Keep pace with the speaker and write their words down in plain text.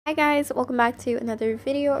Hi guys, welcome back to another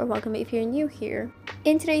video, or welcome if you're new here.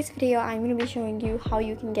 In today's video, I'm going to be showing you how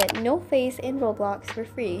you can get no face in Roblox for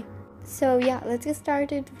free. So yeah, let's get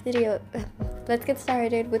started with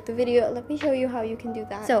the video. Let me show you how you can do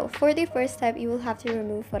that. So for the first step, you will have to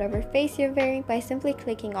remove whatever face you're wearing by simply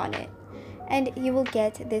clicking on it. And you will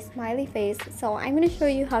get this smiley face, so I'm going to show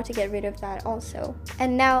you how to get rid of that also.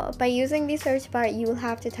 And now, by using the search bar, you will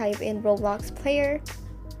have to type in Roblox player.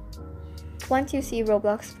 Once you see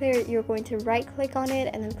Roblox player, you're going to right click on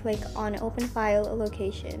it and then click on open file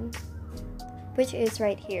location, which is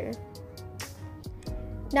right here.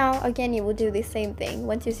 Now again, you will do the same thing.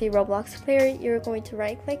 Once you see Roblox player, you're going to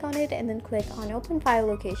right click on it and then click on open file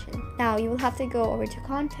location. Now you will have to go over to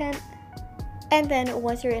content, and then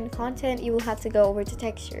once you're in content, you will have to go over to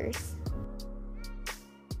textures.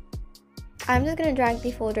 I'm just gonna drag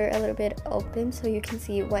the folder a little bit open so you can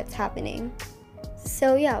see what's happening.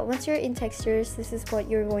 So yeah, once you're in textures, this is what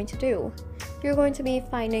you're going to do. You're going to be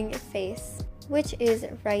finding a face, which is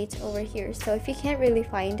right over here. So if you can't really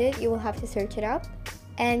find it, you will have to search it up.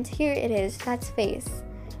 And here it is, that's face.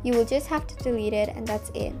 You will just have to delete it and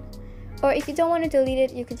that's it. Or if you don't want to delete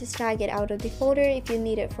it, you can just drag it out of the folder if you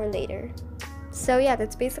need it for later. So yeah,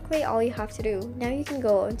 that's basically all you have to do. Now you can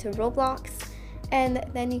go into Roblox, and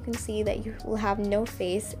then you can see that you will have no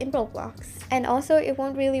face in Roblox. And also, it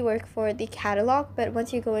won't really work for the catalog, but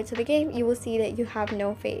once you go into the game, you will see that you have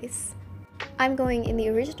no face. I'm going in the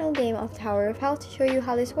original game of Tower of Hell to show you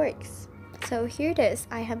how this works. So here it is,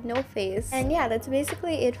 I have no face. And yeah, that's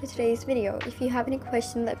basically it for today's video. If you have any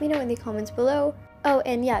questions, let me know in the comments below. Oh,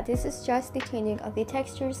 and yeah, this is just the changing of the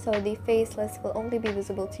textures, so the faceless will only be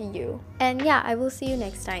visible to you. And yeah, I will see you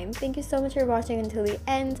next time. Thank you so much for watching until the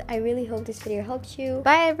end. I really hope this video helped you.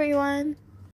 Bye everyone!